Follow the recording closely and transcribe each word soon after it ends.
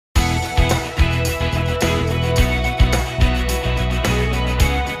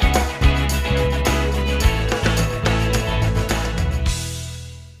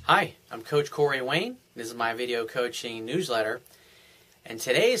Coach Corey Wayne. This is my video coaching newsletter. And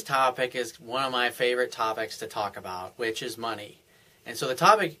today's topic is one of my favorite topics to talk about, which is money. And so the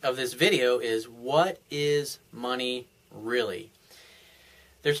topic of this video is, what is money really?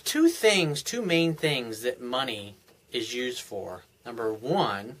 There's two main things that money is used for. Number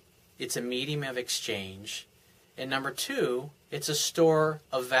one, it's a medium of exchange. And number two, it's a store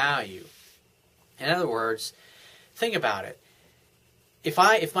of value. In other words, think about it. If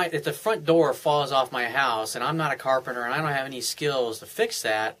the front door falls off my house and I'm not a carpenter and I don't have any skills to fix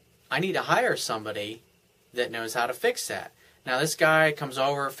that, I need to hire somebody that knows how to fix that. Now this guy comes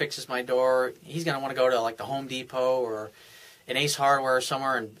over, fixes my door. He's going to want to go to like the Home Depot or an Ace Hardware or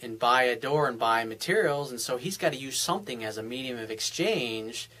somewhere and buy a door and buy materials. And so he's got to use something as a medium of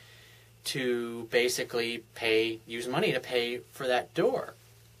exchange to basically use money to pay for that door.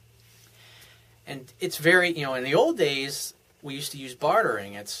 And it's very, in the old days, we used to use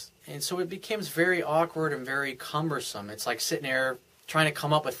bartering. And so it becomes very awkward and very cumbersome. It's like sitting there trying to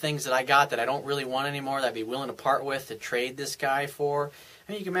come up with things that I got that I don't really want anymore, that I'd be willing to part with to trade this guy for.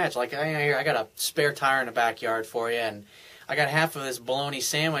 I mean, you can imagine, like, I got a spare tire in the backyard for you, and I got half of this bologna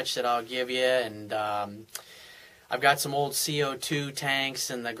sandwich that I'll give you, and I've got some old CO2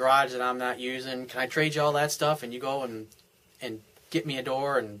 tanks in the garage that I'm not using. Can I trade you all that stuff? And you go and get me a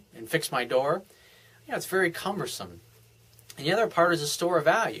door and fix my door? It's very cumbersome. And the other part is a store of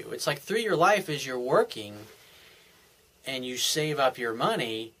value. It's like through your life as you're working and you save up your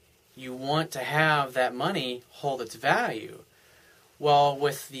money, you want to have that money hold its value. Well,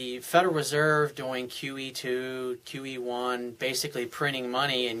 with the Federal Reserve doing QE2, QE1, basically printing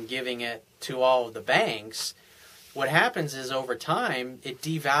money and giving it to all of the banks, what happens is over time it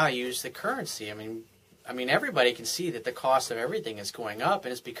devalues the currency. I mean, everybody can see that the cost of everything is going up,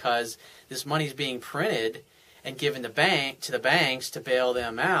 and it's because this money is being printed and given to the banks to bail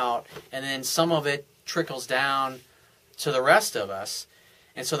them out, and then some of it trickles down to the rest of us.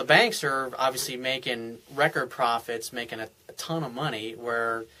 And so the banks are obviously making record profits, making a ton of money,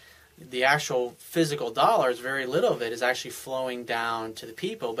 where the actual physical dollars, very little of it is actually flowing down to the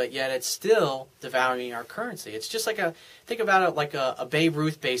people, but yet it's still devaluing our currency. It's just like think about it like a Babe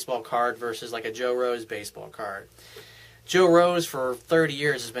Ruth baseball card versus like a Joe Rose baseball card. Joe Rose for 30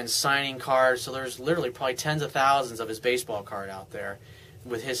 years has been signing cards, so there's literally probably tens of thousands of his baseball card out there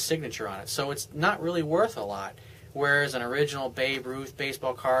with his signature on it. So it's not really worth a lot. Whereas an original Babe Ruth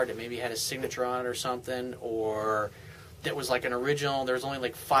baseball card that maybe had his signature on it or something, or that was like an original, there's only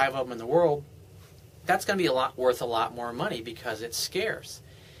like 5 of them in the world, that's going to be worth a lot more money because it's scarce.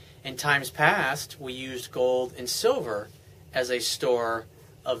 In times past, we used gold and silver as a store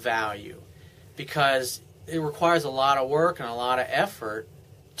of value because it requires a lot of work and a lot of effort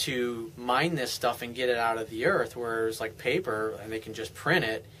to mine this stuff and get it out of the earth, whereas like paper, and they can just print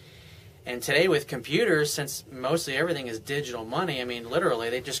it. And today with computers, since mostly everything is digital money, I mean, literally,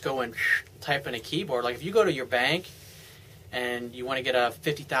 they just go and type in a keyboard. Like if you go to your bank and you want to get a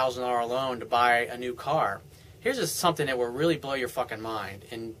 $50,000 loan to buy a new car, here's just something that will really blow your fucking mind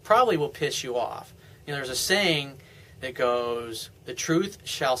and probably will piss you off. There's a saying that goes, the truth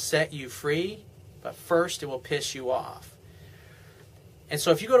shall set you free, but first it will piss you off. And so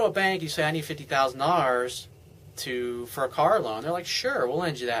if you go to a bank, you say, I need $50,000 for a car loan, they're like, sure, we'll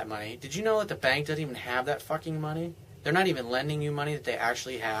lend you that money. Did you know that the bank doesn't even have that fucking money? They're not even lending you money that they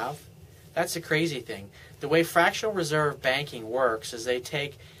actually have. That's the crazy thing. The way fractional reserve banking works is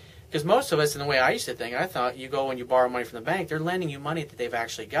because most of us, in the way I used to think, I thought you go and you borrow money from the bank, they're lending you money that they've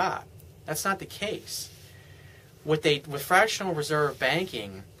actually got. That's not the case. With fractional reserve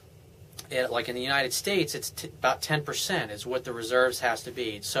banking, like in the United States, it's about 10% is what the reserves has to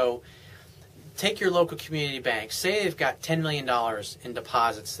be. So take your local community bank. Say they've got $10 million in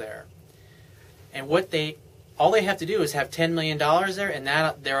deposits there. And all they have to do is have $10 million there, and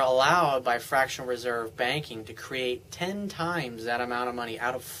that they're allowed by fractional reserve banking to create 10 times that amount of money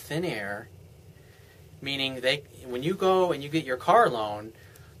out of thin air. Meaning when you go and you get your car loan,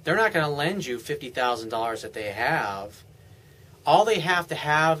 they're not going to lend you $50,000 that they have. All they have to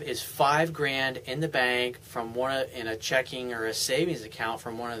have is $5,000 in the bank in a checking or a savings account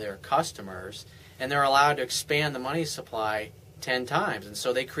from one of their customers, and they're allowed to expand the money supply 10 times. And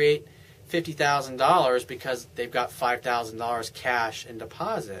so they create $50,000 because they've got $5,000 cash in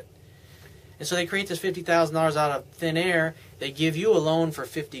deposit. And so they create this $50,000 out of thin air. They give you a loan for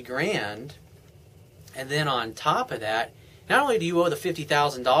 $50,000, and then on top of that, not only do you owe the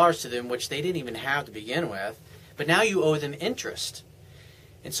 $50,000 to them, which they didn't even have to begin with, but now you owe them interest.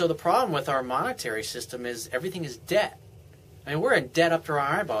 And so the problem with our monetary system is everything is debt. I mean, we're in debt up to our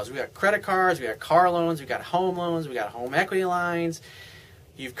eyeballs. We got credit cards, we got car loans, we got home loans, we got home equity lines.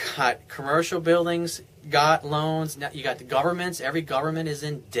 You've got commercial buildings, got loans. Now you got the governments. Every government is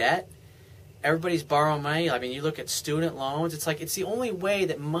in debt. Everybody's borrowing money. I mean, you look at student loans. It's like it's the only way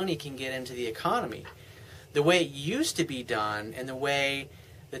that money can get into the economy. The way it used to be done, and the way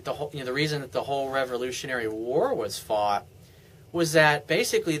that the reason that the whole Revolutionary War was fought, was that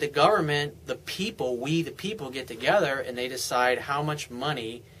basically the government, the people, we the people get together and they decide how much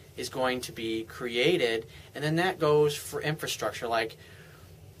money is going to be created, and then that goes for infrastructure. Like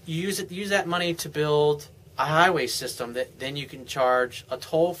you use that money to build a highway system that then you can charge a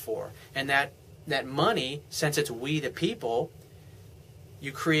toll for, and that money, since it's we the people,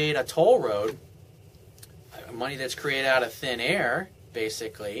 you create a toll road, money that's created out of thin air,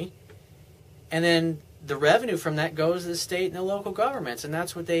 basically, and then the revenue from that goes to the state and the local governments, and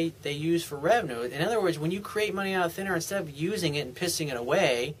that's what they use for revenue. In other words, when you create money out of thin air, instead of using it and pissing it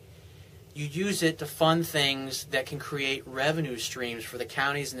away, you use it to fund things that can create revenue streams for the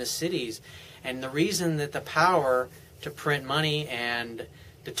counties and the cities. And the reason that the power to print money and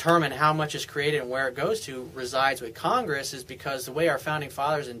determine how much is created and where it goes to resides with Congress is because the way our founding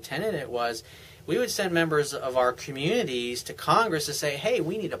fathers intended it was we would send members of our communities to Congress to say, hey,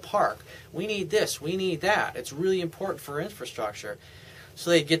 we need a park, we need this, we need that. It's really important for infrastructure. So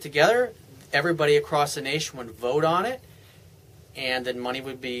they'd get together, everybody across the nation would vote on it, and then money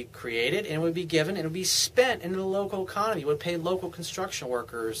would be created, and it would be given, and it would be spent into the local economy. It would pay local construction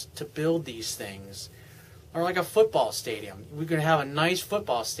workers to build these things. Or like a football stadium. We're going to have a nice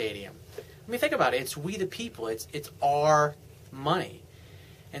football stadium. I mean, think about it. It's we the people. It's our money.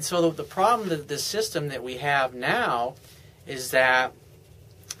 And so the problem that the system that we have now is that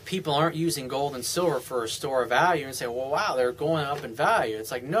people aren't using gold and silver for a store of value and say, well, wow, they're going up in value. It's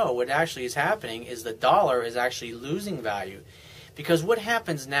like, no, what actually is happening is the dollar is actually losing value. Because what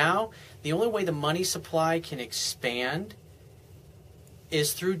happens now, the only way the money supply can expand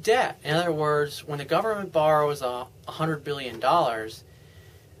is through debt. In other words, when the government borrows $100 billion,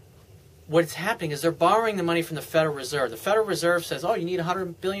 what's happening is they're borrowing the money from the Federal Reserve. The Federal Reserve says, oh, you need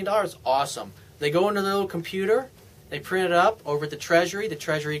 $100 billion? Awesome. They go into their little computer, they print it up over at the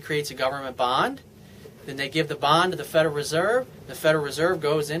Treasury creates a government bond, then they give the bond to the Federal Reserve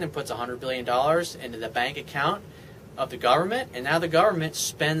goes in and puts $100 billion into the bank account of the government, and now the government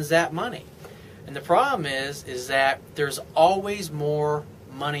spends that money. And the problem is that there's always more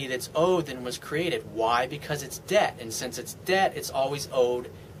money that's owed than was created. Why? Because it's debt, and since it's debt, it's always owed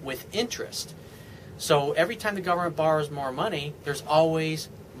with interest. So every time the government borrows more money, there's always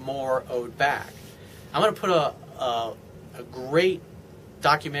more owed back. I'm going to put a great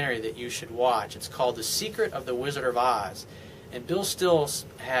documentary that you should watch. It's called The Secret of the Wizard of Oz. And Bill Stills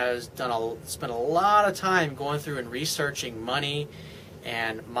has spent a lot of time going through and researching money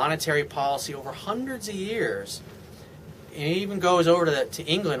and monetary policy over hundreds of years. And he even goes over to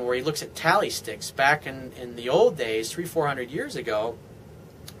England where he looks at tally sticks back in the old days, 300-400 years ago,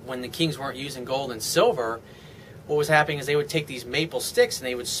 when the kings weren't using gold and silver. What was happening is they would take these maple sticks and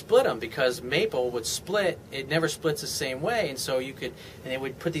they would split them, because maple would split, it never splits the same way, and so they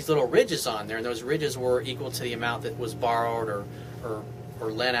would put these little ridges on there, and those ridges were equal to the amount that was borrowed or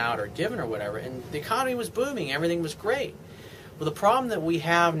lent out or given or whatever, and the economy was booming, everything was great. Well, the problem that we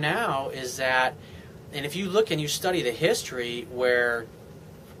have now is that, and if you look and you study the history where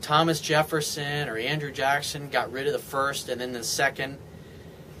Thomas Jefferson or Andrew Jackson got rid of the first and then the second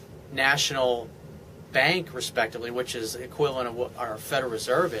national bank, respectively, which is equivalent of what our Federal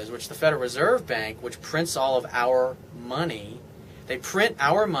Reserve is, which the Federal Reserve Bank, which prints all of our money, they print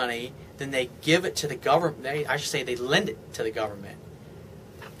our money, then they give it to the government. They lend it to the government.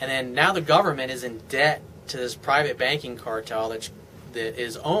 And then now the government is in debt to this private banking cartel that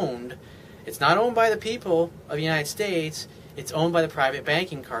is owned. It's not owned by the people of the United States. It's owned by the private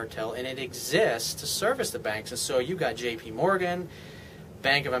banking cartel, and it exists to service the banks. And so you've got J.P. Morgan,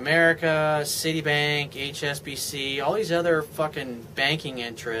 Bank of America, Citibank, HSBC, all these other fucking banking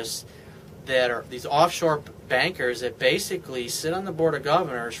interests that are these offshore bankers that basically sit on the board of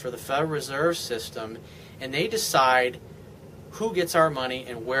governors for the Federal Reserve System, and they decide who gets our money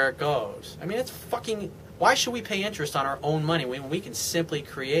and where it goes. I mean, it's fucking... Why should we pay interest on our own money when we can simply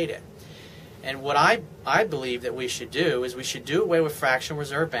create it? And what I believe that we should do is we should do away with fractional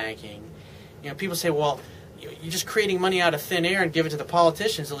reserve banking. You know, people say, well, you're just creating money out of thin air and give it to the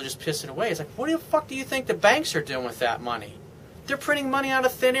politicians, they'll just piss it away. It's like, what the fuck do you think the banks are doing with that money? They're printing money out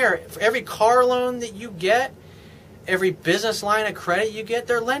of thin air. For every car loan that you get, every business line of credit you get,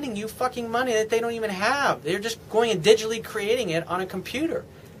 they're lending you fucking money that they don't even have. They're just going and digitally creating it on a computer.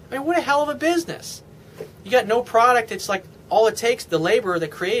 I mean, what a hell of a business. You got no product. It's like all it takes, the labor that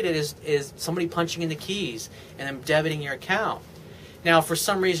created is somebody punching in the keys and then debiting your account. Now, if for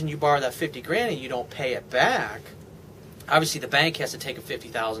some reason you borrow that 50 grand and you don't pay it back, obviously the bank has to take a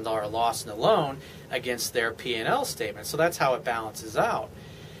 $50,000 loss in the loan against their P&L statement. So that's how it balances out.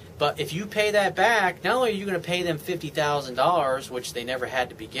 But if you pay that back, not only are you going to pay them $50,000, which they never had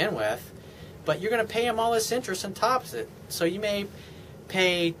to begin with, but you're going to pay them all this interest on top of it. So you may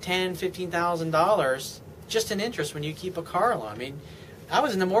pay $10,000, $15,000 just in interest when you keep a car loan. I mean, I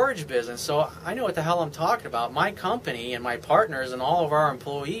was in the mortgage business, so I know what the hell I'm talking about. My company and my partners and all of our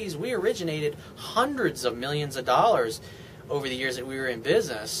employees, we originated hundreds of millions of dollars over the years that we were in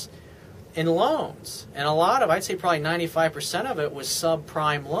business in loans. And a lot of, I'd say probably 95% of it was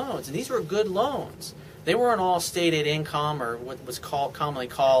subprime loans. And these were good loans. They weren't all stated income or what was commonly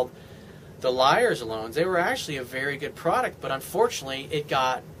called the liar's loans. They were actually a very good product, but unfortunately it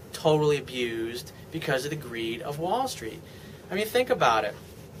got totally abused because of the greed of Wall Street. I mean, think about it.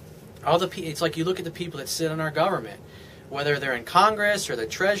 It's like you look at the people that sit in our government, whether they're in Congress or the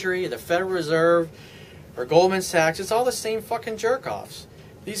Treasury or the Federal Reserve or Goldman Sachs, it's all the same fucking jerk-offs.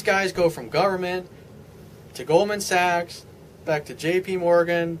 These guys go from government to Goldman Sachs, back to J.P.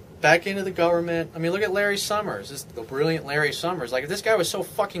 Morgan, back into the government. I mean, look at Larry Summers, the brilliant Larry Summers. Like, if this guy was so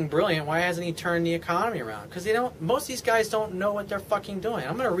fucking brilliant, why hasn't he turned the economy around? Because most of these guys don't know what they're fucking doing.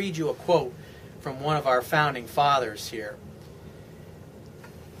 I'm going to read you a quote from one of our founding fathers here.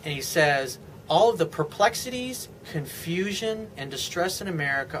 And he says, all of the perplexities, confusion, and distress in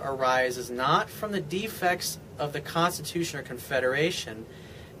America arises not from the defects of the Constitution or Confederation,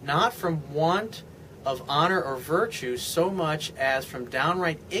 not from want of honor or virtue so much as from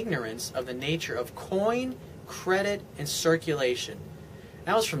downright ignorance of the nature of coin, credit, and circulation.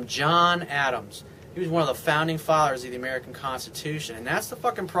 That was from John Adams. He was one of the founding fathers of the American Constitution. And that's the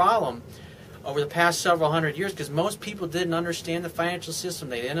fucking problem over the past several hundred years, because most people didn't understand the financial system.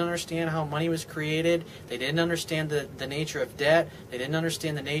 They didn't understand how money was created. They didn't understand the nature of debt. They didn't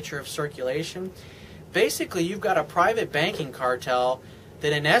understand the nature of circulation. Basically, you've got a private banking cartel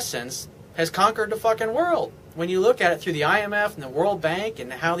that, in essence, has conquered the fucking world. When you look at it through the IMF and the World Bank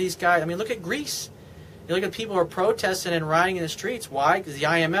and how these guys, I mean, look at Greece. You look at people who are protesting and rioting in the streets. Why? Because the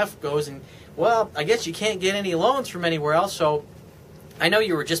IMF goes and, well, I guess you can't get any loans from anywhere else, so I know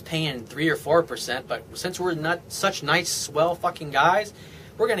you were just paying 3 or 4%, but since we're not such nice, swell fucking guys,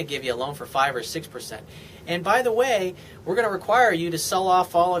 we're going to give you a loan for 5 or 6%. And by the way, we're going to require you to sell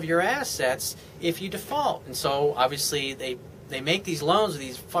off all of your assets if you default. And so, obviously, they make these loans to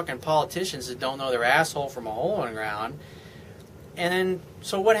these fucking politicians that don't know their asshole from a hole in the ground. And then,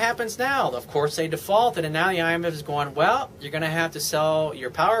 so what happens now? Of course, they defaulted, and now the IMF is going, well, you're going to have to sell your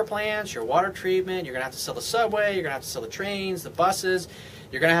power plants, your water treatment, you're going to have to sell the subway, you're going to have to sell the trains, the buses,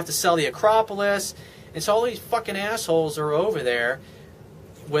 you're going to have to sell the Acropolis. And so all these fucking assholes are over there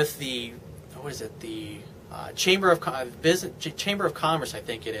with the, what is it, the Chamber of Commerce, I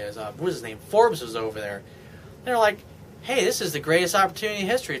think it is. What is his name? Forbes was over there. And they're like, hey, this is the greatest opportunity in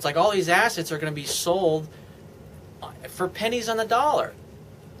history. It's like all these assets are going to be sold for pennies on the dollar.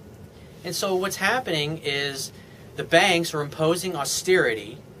 And so what's happening is the banks are imposing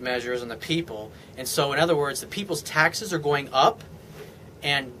austerity measures on the people. And so, in other words, the people's taxes are going up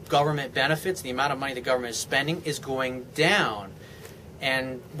and government benefits, the amount of money the government is spending, is going down.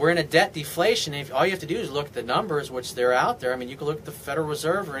 And we're in a debt deflation. And all you have to do is look at the numbers, which they're out there. I mean, you can look at the Federal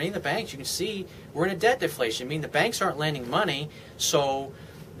Reserve or any of the banks. You can see we're in a debt deflation. I mean, the banks aren't lending money, so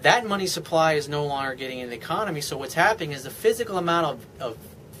that money supply is no longer getting in the economy. So what's happening is the physical amount of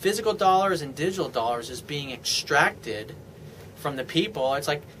physical dollars and digital dollars is being extracted from the people. It's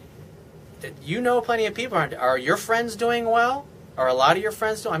like, you know, plenty of people. Are your friends doing well? Are a lot of your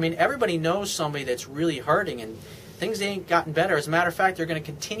friends doing? I mean, everybody knows somebody that's really hurting, and things ain't gotten better. As a matter of fact, they're going to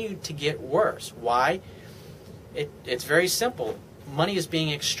continue to get worse. Why? It's very simple. Money is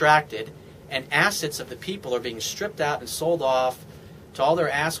being extracted, and assets of the people are being stripped out and sold off to all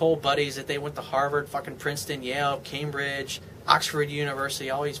their asshole buddies that they went to Harvard, fucking Princeton, Yale, Cambridge, Oxford University,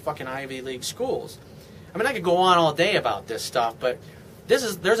 all these fucking Ivy League schools. I mean, I could go on all day about this stuff, but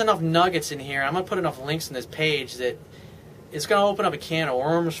there's enough nuggets in here. I'm going to put enough links in this page that it's going to open up a can of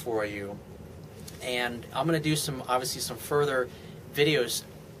worms for you. And I'm going to do some further videos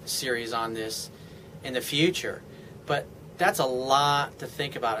series on this in the future. But that's a lot to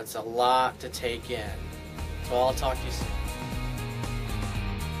think about. It's a lot to take in. So I'll talk to you soon.